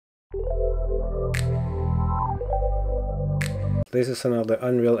This is another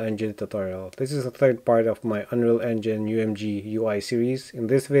Unreal Engine tutorial. This is the third part of my Unreal Engine UMG UI series. In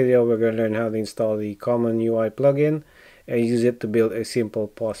this video, we're going to learn how to install the CommonUI plugin and use it to build a simple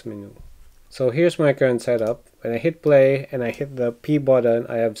pause menu. So here's my current setup. When I hit play and I hit the P button,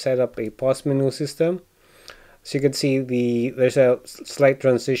 I have set up a pause menu system. So you can see there's a slight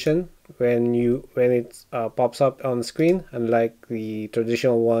transition when it pops up on the screen, unlike the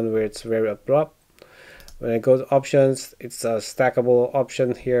traditional one where it's very abrupt. When I go to options, it's a stackable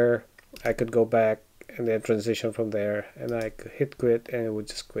option here. I could go back and then transition from there, and I could hit quit and it would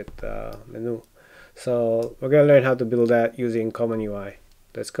just quit the menu. So we're going to learn how to build that using CommonUI.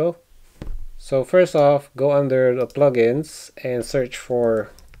 Let's go. So first off, go under the plugins and search for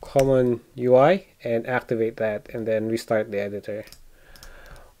CommonUI and activate that, and then restart the editor.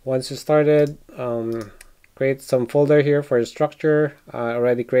 Once you started, create some folder here for structure. I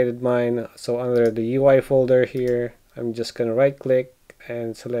already created mine. So under the UI folder here, I'm just going to right click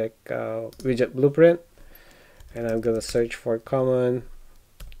and select widget blueprint, and I'm going to search for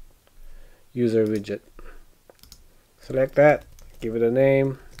CommonUserWidget. Select that, give it a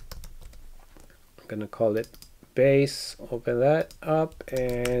name. I'm going to call it base. Open that up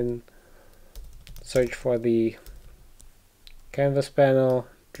and search for the canvas panel,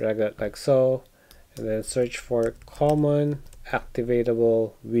 drag that like so, and then search for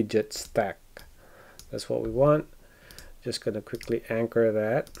CommonActivatableWidgetStack. That's what we want. Just gonna quickly anchor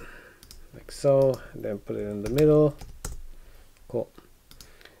that like so, and then put it in the middle. Cool.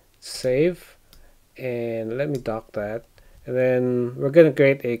 Save, and let me dock that. And then we're gonna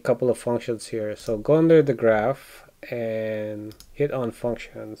create a couple of functions here. So go under the graph and hit on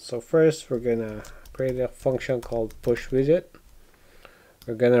functions. So first we're gonna create a function called pushWidget.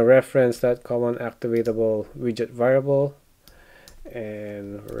 We're gonna reference that CommonActivatableWidget variable,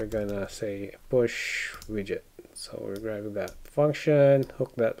 and we're gonna say push widget. So we're grabbing that function,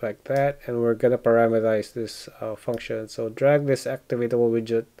 hook that like that, and we're gonna parameterize this function. So drag this activatable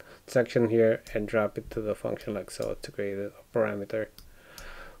widget section here and drop it to the function like so to create a parameter.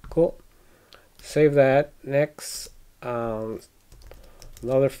 Cool. Save that. Next,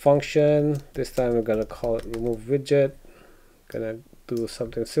 another function. This time we're gonna call it remove widget. Gonna do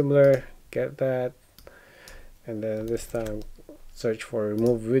something similar, get that, and then this time search for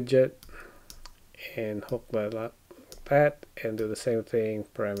remove widget and hook that up like that, and do the same thing,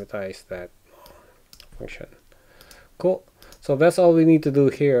 parameterize that function. Cool. So that's all we need to do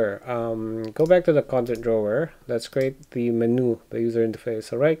here. Go back to the content drawer. Let's create the menu, the user interface.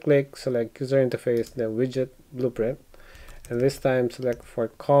 So right click, select user interface, then widget blueprint, and this time select for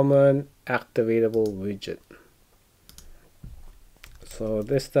CommonActivatableWidget. So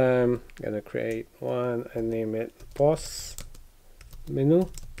this time I'm gonna create one and name it pause menu,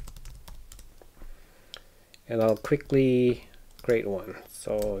 and I'll quickly create one.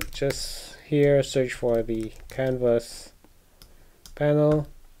 So just here search for the canvas panel,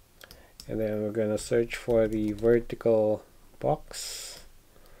 and then we're gonna search for the vertical box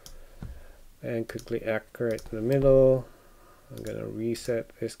and quickly anchor it in the middle. I'm gonna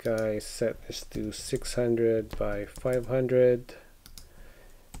reset this guy, set this to 600 by 500,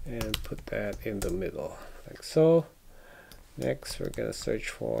 and put that in the middle like so. Next we're gonna search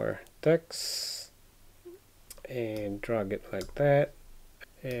for text and drag it like that,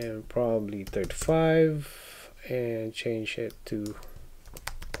 and probably 35, and change it to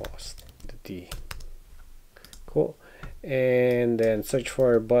pause, the D. Cool. And then search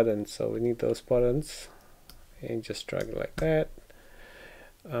for buttons. So we need those buttons, and just drag it like that.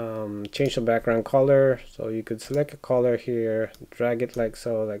 Change the background color, so you could select a color here, drag it like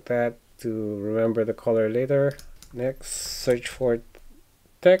so, like that, to remember the color later. Next, search for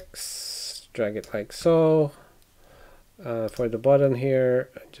text, drag it like so. For the button here,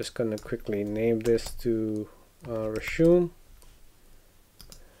 I'm just gonna quickly name this to resume,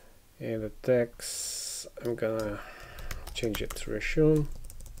 and the text I'm gonna change it to resume,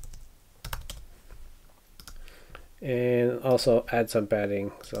 and also add some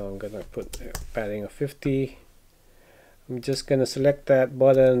padding. So I'm gonna put padding of 50. I'm just gonna select that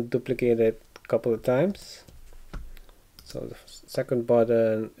button, duplicate it a couple of times. So the second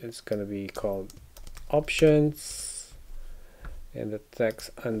button is gonna be called options, and the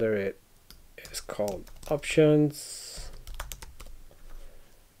text under it is called options,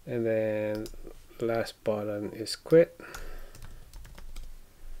 and then the last button is quit,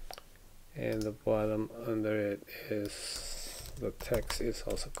 and the bottom under it is the text is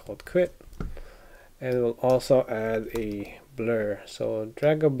also called quit. And we'll also add a blur. So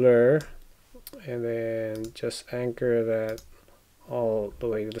drag a blur and then just anchor that all the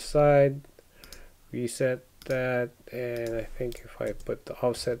way to the side, reset that, and I think if I put the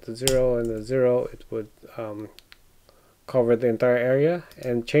offset to 0 and the 0, it would cover the entire area,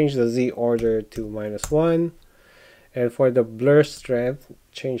 and change the Z order to -1, and for the blur strength,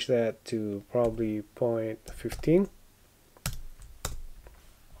 change that to probably 0.15,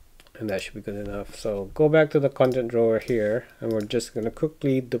 and that should be good enough. So go back to the content drawer here, and we're just going to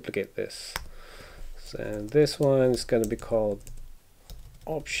quickly duplicate this. So, and this one is going to be called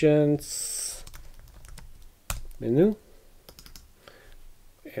Options Menu,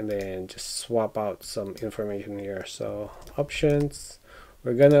 and then just swap out some information here. So options,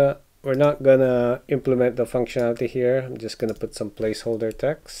 we're not gonna implement the functionality here. I'm just gonna put some placeholder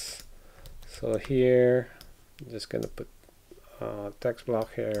text. So here I'm just gonna put text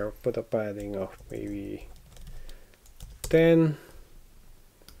block here, put a padding of maybe 10.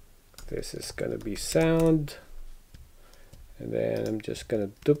 This is gonna be sound, and then I'm just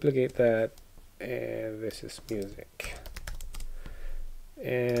gonna duplicate that, and this is music.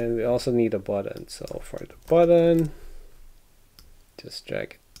 And we also need a button, so for the button, just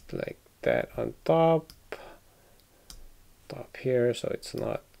drag it like that on top here, so it's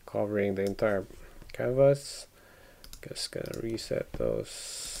not covering the entire canvas. Just gonna reset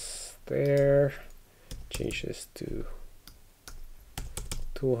those there, change this to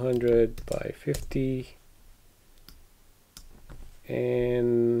 200 by 50,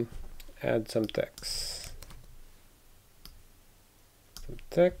 and add some text.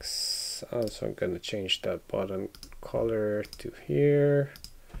 Also I'm going to change that button color to here,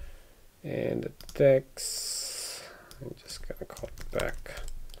 and the text I'm just going to call it back.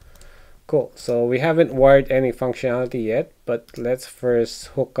 Cool. So we haven't wired any functionality yet, but let's first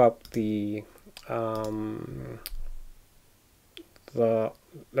hook up the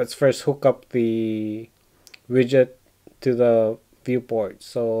widget to the viewport.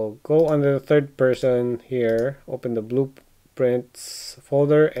 So go under the third person here, open the blueprints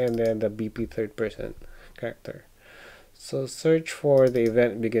folder, and then the BP third person character. So search for the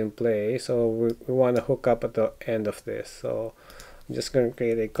event begin play. So we want to hook up at the end of this. So I'm just going to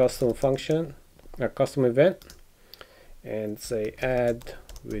create a custom function, a custom event, and say add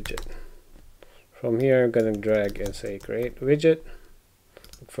widget. From here I'm going to drag and say create widget.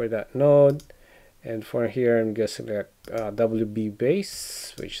 Look for that node, and for here I'm just select WB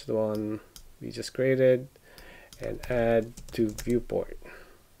base, which is the one we just created, and add to viewport.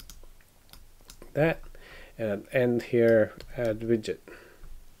 That, and at end here add widget.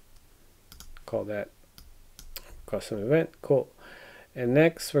 Call that custom event. Cool. And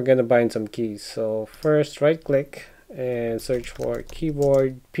next we're gonna bind some keys. So first right click and search for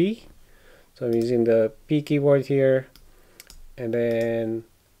keyboard P. So I'm using the P keyboard here, and then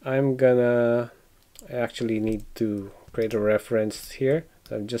I'm gonna actually need to create a reference here.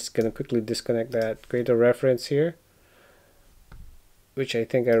 So I'm just gonna quickly disconnect that, create a reference here, which I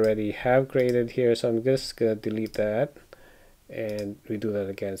think I already have created here. So I'm just gonna delete that and redo that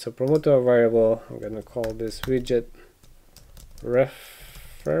again. So promote to a variable, I'm gonna call this widget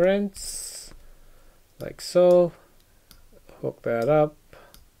reference, like so. Hook that up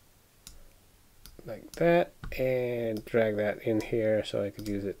like that, and drag that in here so I could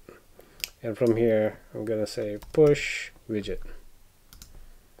use it. And from here I'm gonna say push widget,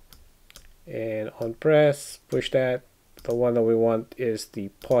 and on press push that. The one that we want is the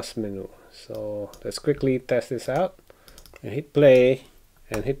pause menu. So let's quickly test this out and hit play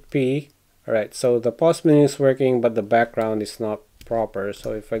and hit P. Alright, so the pause menu is working, but the background is not proper.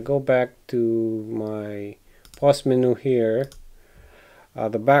 So if I go back to my pause menu here,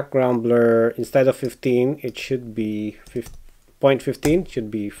 the background blur, instead of 15, it should be 0.15,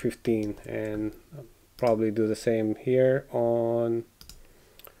 should be 15, and I'll probably do the same here on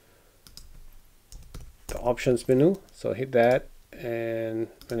the options menu. So hit that, and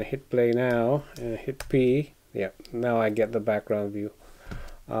when I hit play now and hit P, yeah, now I get the background view,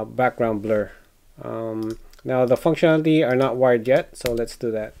 background blur. Now the functionality are not wired yet, so let's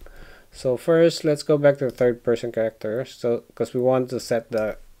do that. So first let's go back to the third person character, so because we want to set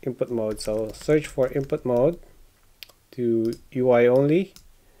the input mode. So search for input mode to UI only,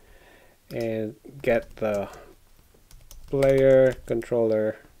 and get the player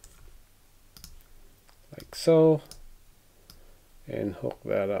controller like so, and hook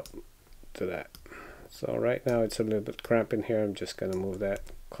that up to that. So right now it's a little bit cramped in here. I'm just gonna move that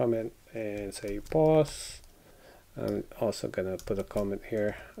comment and say pause. I'm also gonna put a comment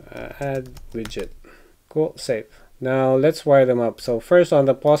here, add widget. Cool, save. Now let's wire them up. So first on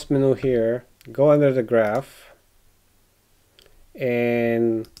the pause menu here, go under the graph,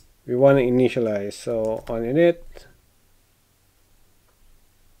 and we want to initialize. So on init,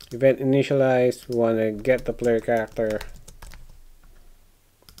 Event initialize, we want to get the player character,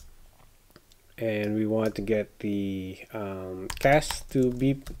 and we want to get the cast to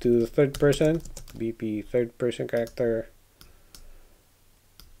the third person, BP third person character,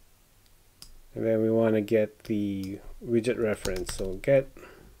 and then we want to get the widget reference. So get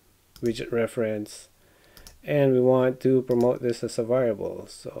widget reference, and we want to promote this as a variable.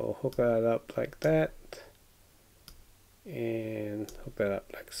 So hook that up like that, and hook that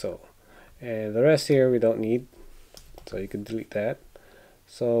up like so. And the rest here we don't need, so you can delete that.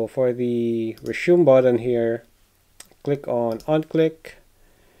 So for the resume button here, click on click,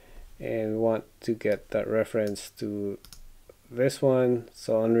 and we want to get that reference to this one.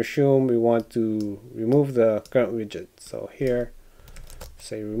 So on resume we want to remove the current widget. So here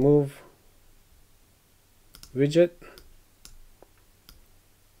say remove widget,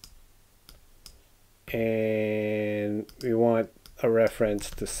 and we want a reference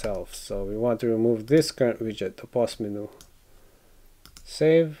to self. So we want to remove this current widget, the pause menu.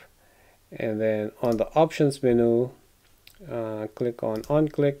 Save, and then on the options menu, click on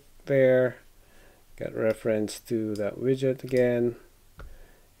click there, get reference to that widget again,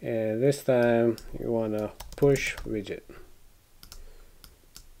 and this time you want to push widget.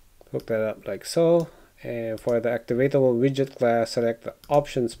 Hook that up like so, and for the activatable widget class, select the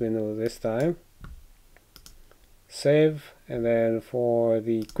options menu this time. Save, and then for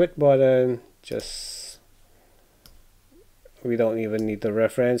the quit button, we don't even need the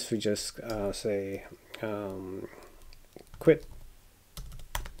reference, we just say quit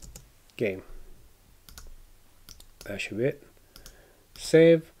game. That should be it.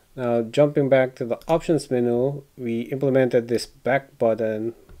 Save. Now jumping back to the options menu, we implemented this back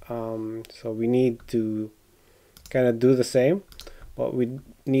button, so we need to kind of do the same, but we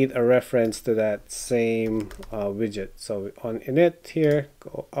need a reference to that same widget. So on init here,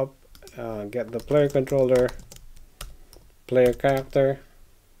 go up, get the player controller, player character,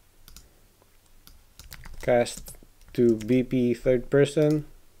 cast to BP third person,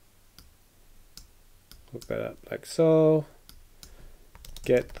 hook that up like so,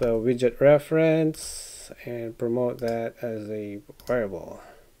 get the widget reference and promote that as a variable,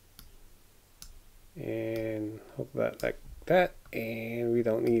 and hook that like that. And we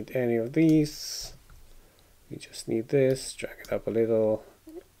don't need any of these, we just need this. Drag it up a little,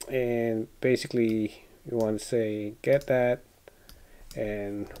 and basically you want to say get that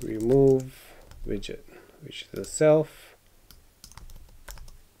and remove widget, which is a self,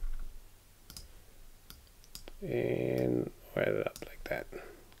 and write it up like that.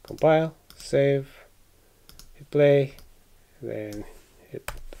 Compile, save, hit play, then hit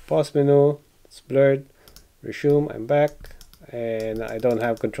the pause menu. It's blurred. Resume, I'm back, and I don't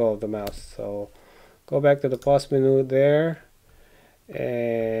have control of the mouse, so go back to the pause menu there,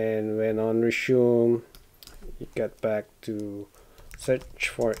 and when on resume you get back to search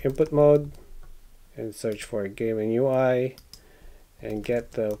for input mode and search for game and UI, and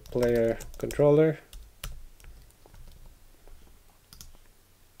get the player controller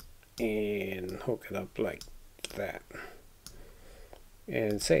and hook it up like that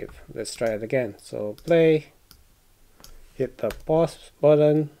and save. Let's try it again. So play, hit the pause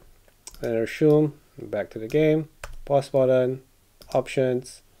button, then resume, back to the game, pause button,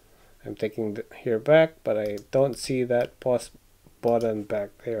 options. I'm taking here back, but I don't see that pause button back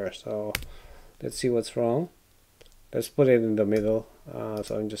there, so let's see what's wrong. Let's put it in the middle.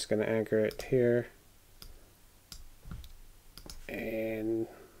 So I'm just gonna anchor it here and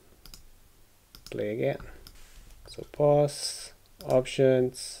play again. So pause,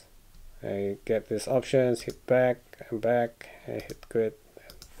 options, I get this options, hit back, I'm back, I hit quit,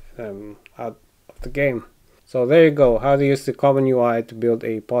 and I'm out of the game. So there you go, how to use the Common UI to build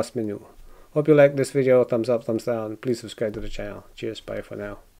a pause menu. Hope you like this video. Thumbs up, thumbs down. Please subscribe to the channel. Cheers, bye for now.